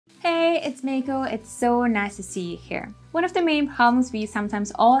it's Mako. It's so nice to see you here. One of the main problems we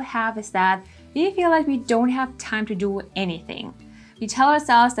sometimes all have is that we feel like we don't have time to do anything. We tell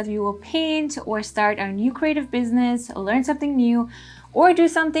ourselves that we will paint or start a new creative business, learn something new, or do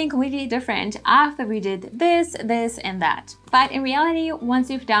something completely different after we did this, and that. But in reality, once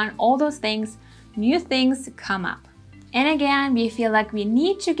you've done all those things, new things come up. And again, we feel like we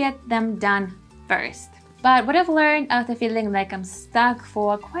need to get them done first. But what I've learned after feeling like I'm stuck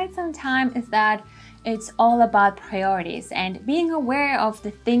for quite some time is that it's all about priorities and being aware of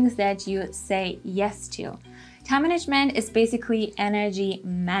the things that you say yes to. Time management is basically energy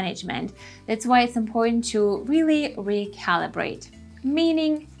management. That's why it's important to really recalibrate.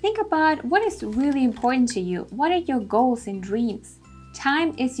 Meaning, think about what is really important to you. What are your goals and dreams?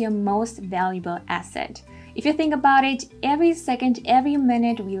 Time is your most valuable asset. If you think about it, every second, every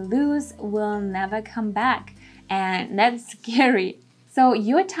minute we lose will never come back. And that's scary. So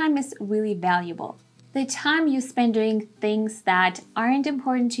your time is really valuable. The time you spend doing things that aren't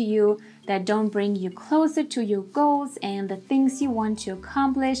important to you, that don't bring you closer to your goals and the things you want to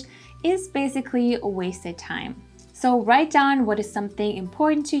accomplish is basically wasted time. So write down what is something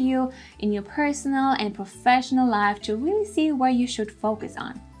important to you in your personal and professional life to really see where you should focus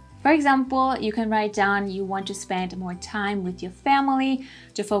on. For example, you can write down you want to spend more time with your family,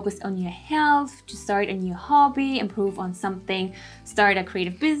 to focus on your health, to start a new hobby, improve on something, start a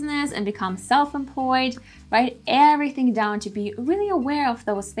creative business, and become self-employed. Write everything down to be really aware of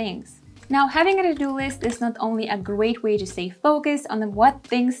those things. Now, having a to-do list is not only a great way to stay focused on what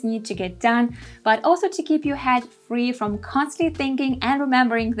things need to get done, but also to keep your head free from constantly thinking and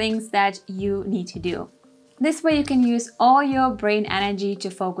remembering things that you need to do. This way you can use all your brain energy to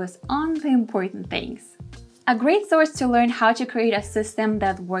focus on the important things. A great source to learn how to create a system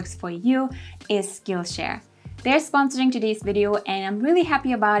that works for you is Skillshare. They're sponsoring today's video and I'm really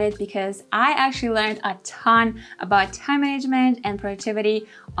happy about it because I actually learned a ton about time management and productivity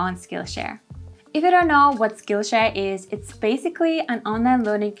on Skillshare. If you don't know what Skillshare is, it's basically an online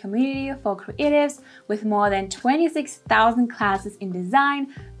learning community for creatives with more than 26,000 classes in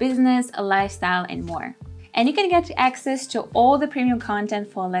design, business, lifestyle, and more. And you can get access to all the premium content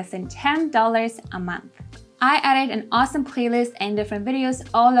for less than $10 a month. I added an awesome playlist and different videos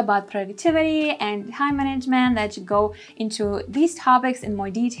all about productivity and time management that go into these topics in more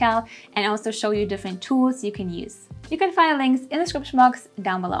detail and also show you different tools you can use. You can find links in the description box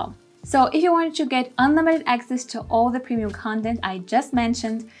down below. So if you want to get unlimited access to all the premium content I just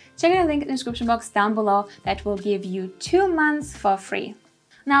mentioned, check out the link in the description box down below that will give you 2 months for free.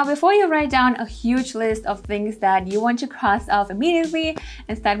 Now, before you write down a huge list of things that you want to cross off immediately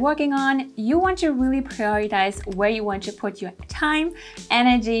and start working on, you want to really prioritize where you want to put your time,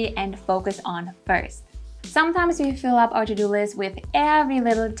 energy, and focus on first. Sometimes we fill up our to-do list with every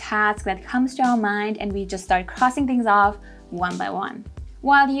little task that comes to our mind and we just start crossing things off one by one.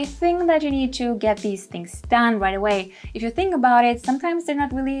 While you think that you need to get these things done right away, if you think about it, sometimes they're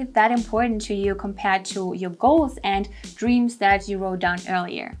not really that important to you compared to your goals and dreams that you wrote down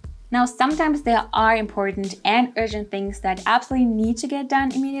earlier. Now, sometimes there are important and urgent things that absolutely need to get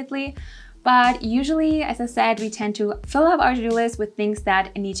done immediately, but usually, as I said, we tend to fill up our to-do list with things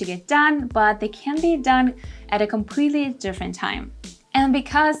that need to get done, but they can be done at a completely different time. And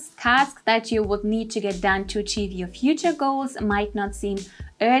because tasks that you would need to get done to achieve your future goals might not seem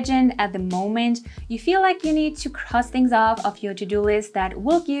urgent at the moment, you feel like you need to cross things off of your to-do list that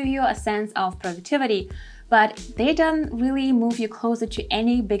will give you a sense of productivity, but they don't really move you closer to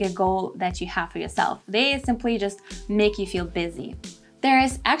any bigger goal that you have for yourself. They simply just make you feel busy. There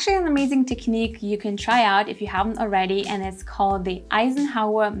is actually an amazing technique you can try out if you haven't already, and it's called the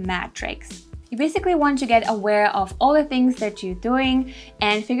Eisenhower matrix. You basically want to get aware of all the things that you're doing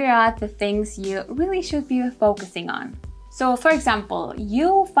and figure out the things you really should be focusing on. So for example,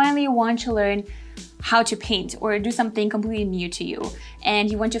 you finally want to learn how to paint or do something completely new to you,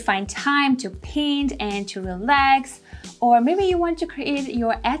 and you want to find time to paint and to relax, or maybe you want to create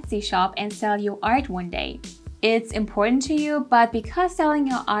your Etsy shop and sell your art one day. It's important to you, but because selling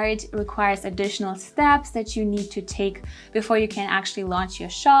your art requires additional steps that you need to take before you can actually launch your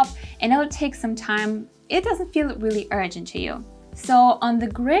shop, and it'll take some time, it doesn't feel really urgent to you. So on the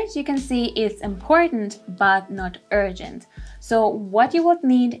grid, you can see it's important, but not urgent. So what you would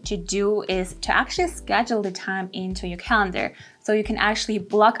need to do is to actually schedule the time into your calendar, so you can actually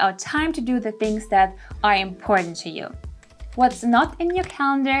block out time to do the things that are important to you. What's not in your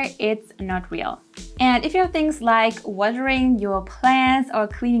calendar, it's not real. And if you have things like watering your plants or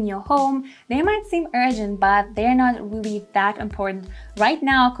cleaning your home, they might seem urgent, but they're not really that important right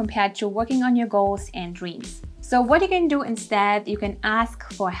now compared to working on your goals and dreams. So what you can do instead, you can ask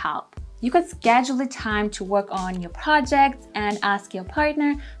for help. You could schedule the time to work on your projects and ask your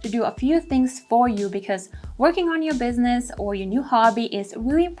partner to do a few things for you because working on your business or your new hobby is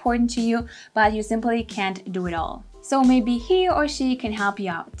really important to you, but you simply can't do it all. So maybe he or she can help you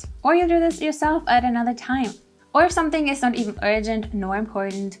out. Or you'll do this yourself at another time. Or if something is not even urgent nor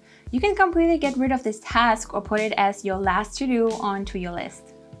important, you can completely get rid of this task or put it as your last to-do onto your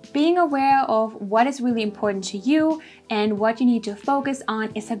list. Being aware of what is really important to you and what you need to focus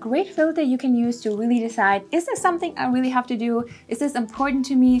on is a great filter you can use to really decide, is this something I really have to do? Is this important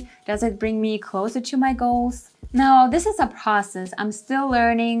to me? Does it bring me closer to my goals? Now, this is a process. I'm still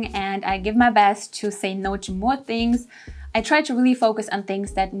learning and I give my best to say no to more things. I try to really focus on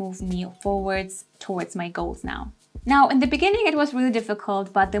things that move me forwards towards my goals now. Now, in the beginning, it was really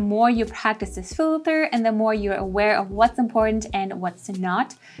difficult, but the more you practice this filter and the more you're aware of what's important and what's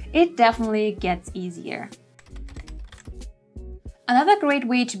not, it definitely gets easier. Another great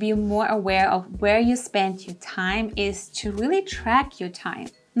way to be more aware of where you spend your time is to really track your time.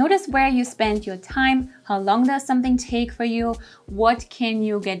 Notice where you spend your time, how long does something take for you, what can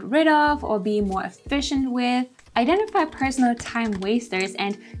you get rid of or be more efficient with. Identify personal time wasters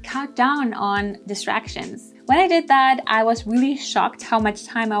and cut down on distractions. When I did that, I was really shocked how much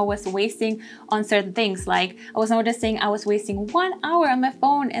time I was wasting on certain things. Like I was noticing I was wasting 1 hour on my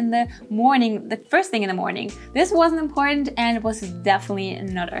phone in the morning, the first thing in the morning. This wasn't important and it was definitely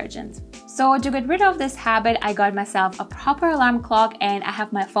not urgent. So to get rid of this habit, I got myself a proper alarm clock and I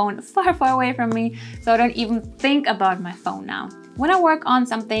have my phone far, far away from me, so I don't even think about my phone now. When I work on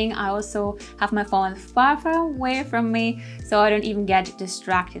something, I also have my phone far, far away from me, so I don't even get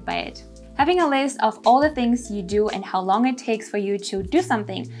distracted by it. Having a list of all the things you do and how long it takes for you to do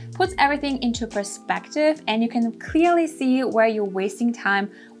something puts everything into perspective, and you can clearly see where you're wasting time,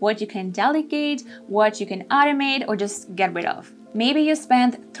 what you can delegate, what you can automate or just get rid of. Maybe you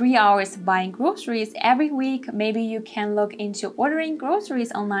spend 3 hours buying groceries every week. Maybe you can look into ordering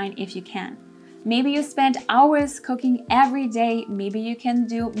groceries online if you can. Maybe you spend hours cooking every day. Maybe you can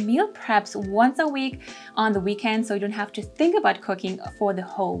do meal preps once a week on the weekend so you don't have to think about cooking for the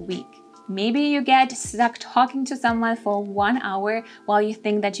whole week. Maybe you get stuck talking to someone for 1 hour while you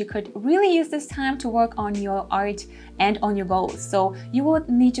think that you could really use this time to work on your art and on your goals. So you will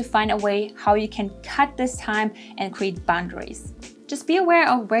need to find a way how you can cut this time and create boundaries. Just be aware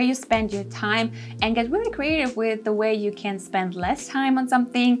of where you spend your time and get really creative with the way you can spend less time on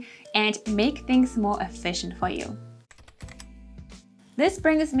something and make things more efficient for you. This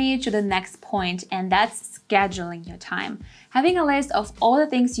brings me to the next point, and that's scheduling your time. Having a list of all the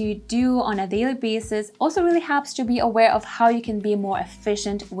things you do on a daily basis also really helps to be aware of how you can be more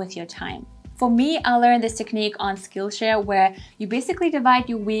efficient with your time. For me, I learned this technique on Skillshare where you basically divide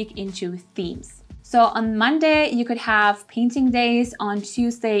your week into themes. So on Monday, you could have painting days, on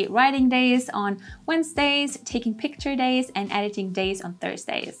Tuesday, writing days, on Wednesdays, taking picture days, and editing days on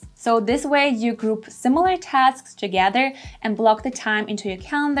Thursdays. So this way you group similar tasks together and block the time into your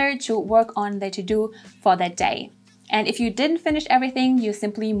calendar to work on the to-do for that day. And if you didn't finish everything, you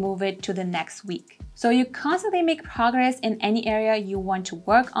simply move it to the next week. So you constantly make progress in any area you want to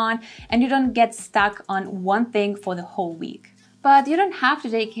work on, and you don't get stuck on one thing for the whole week. But you don't have to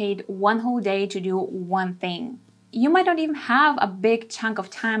dedicate one whole day to do one thing. You might not even have a big chunk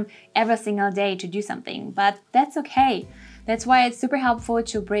of time every single day to do something, but that's okay. That's why it's super helpful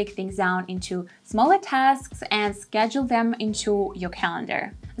to break things down into smaller tasks and schedule them into your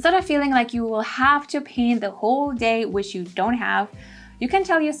calendar. Instead of feeling like you will have to paint the whole day, which you don't have, you can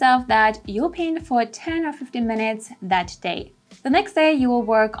tell yourself that you'll paint for 10 or 15 minutes that day. The next day you will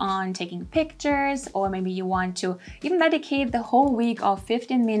work on taking pictures, or maybe you want to even dedicate the whole week of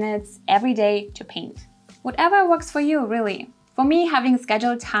 15 minutes every day to paint. Whatever works for you, really. For me, having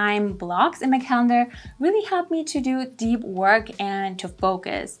scheduled time blocks in my calendar really helped me to do deep work and to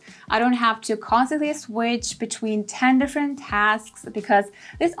focus. I don't have to constantly switch between 10 different tasks because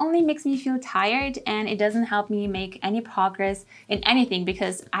this only makes me feel tired and it doesn't help me make any progress in anything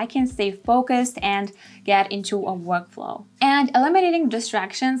because I can stay focused and get into a workflow. And eliminating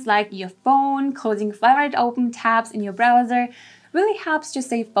distractions like your phone, closing 500 open tabs in your browser, really helps to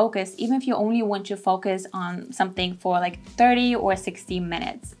stay focused even if you only want to focus on something for like 30 or 60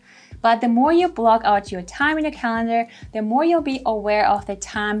 minutes. But the more you block out your time in your calendar, the more you'll be aware of the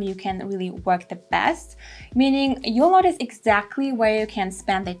time you can really work the best, meaning you'll notice exactly where you can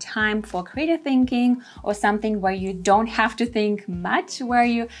spend the time for creative thinking or something where you don't have to think much, where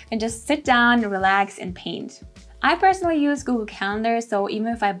you can just sit down, relax, and paint. I personally use Google Calendar, so even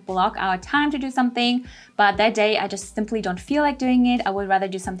if I block out time to do something, but that day I just simply don't feel like doing it, I would rather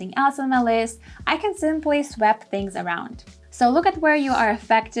do something else on my list, I can simply swap things around. So look at where you are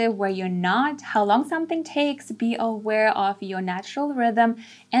effective, where you're not, how long something takes, be aware of your natural rhythm,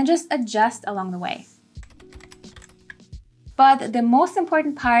 and just adjust along the way. But the most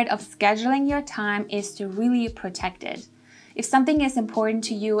important part of scheduling your time is to really protect it. If something is important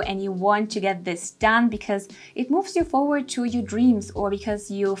to you and you want to get this done because it moves you forward to your dreams, or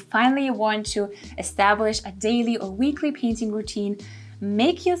because you finally want to establish a daily or weekly painting routine,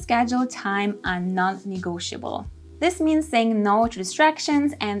 make your scheduled time a non-negotiable. This means saying no to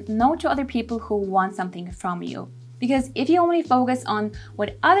distractions and no to other people who want something from you. Because if you only focus on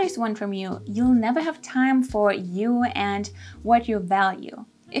what others want from you, you'll never have time for you and what you value.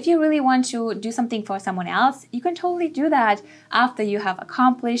 If you really want to do something for someone else, you can totally do that after you have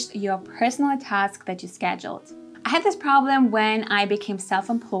accomplished your personal task that you scheduled. I had this problem when I became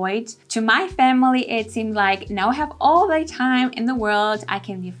self-employed. To my family, it seemed like now I have all the time in the world, I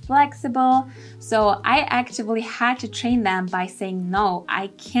can be flexible. So I actively had to train them by saying, no, I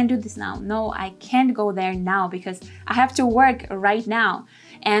can't do this now. No, I can't go there now because I have to work right now.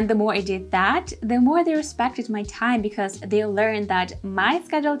 And the more I did that, the more they respected my time, because they learned that my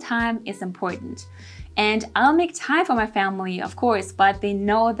scheduled time is important. And I'll make time for my family, of course, but they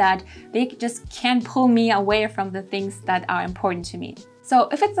know that they just can't pull me away from the things that are important to me. So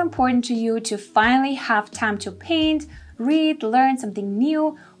if it's important to you to finally have time to paint, read, learn something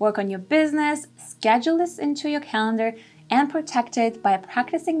new, work on your business, schedule this into your calendar and protect it by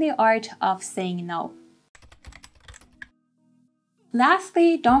practicing the art of saying no.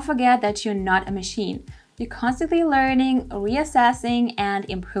 Lastly, don't forget that you're not a machine. You're constantly learning, reassessing, and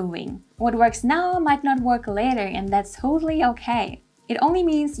improving. What works now might not work later, and that's totally okay. It only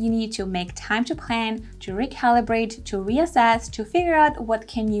means you need to make time to plan, to recalibrate, to reassess, to figure out what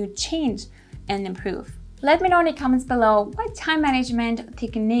can you change and improve. Let me know in the comments below what time management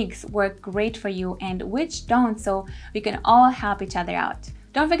techniques work great for you and which don't, so we can all help each other out.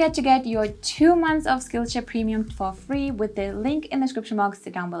 Don't forget to get your 2 months of Skillshare Premium for free with the link in the description box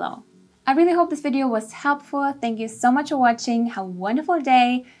down below. I really hope this video was helpful. Thank you so much for watching. Have a wonderful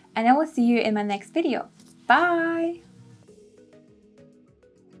day, and I will see you in my next video. Bye!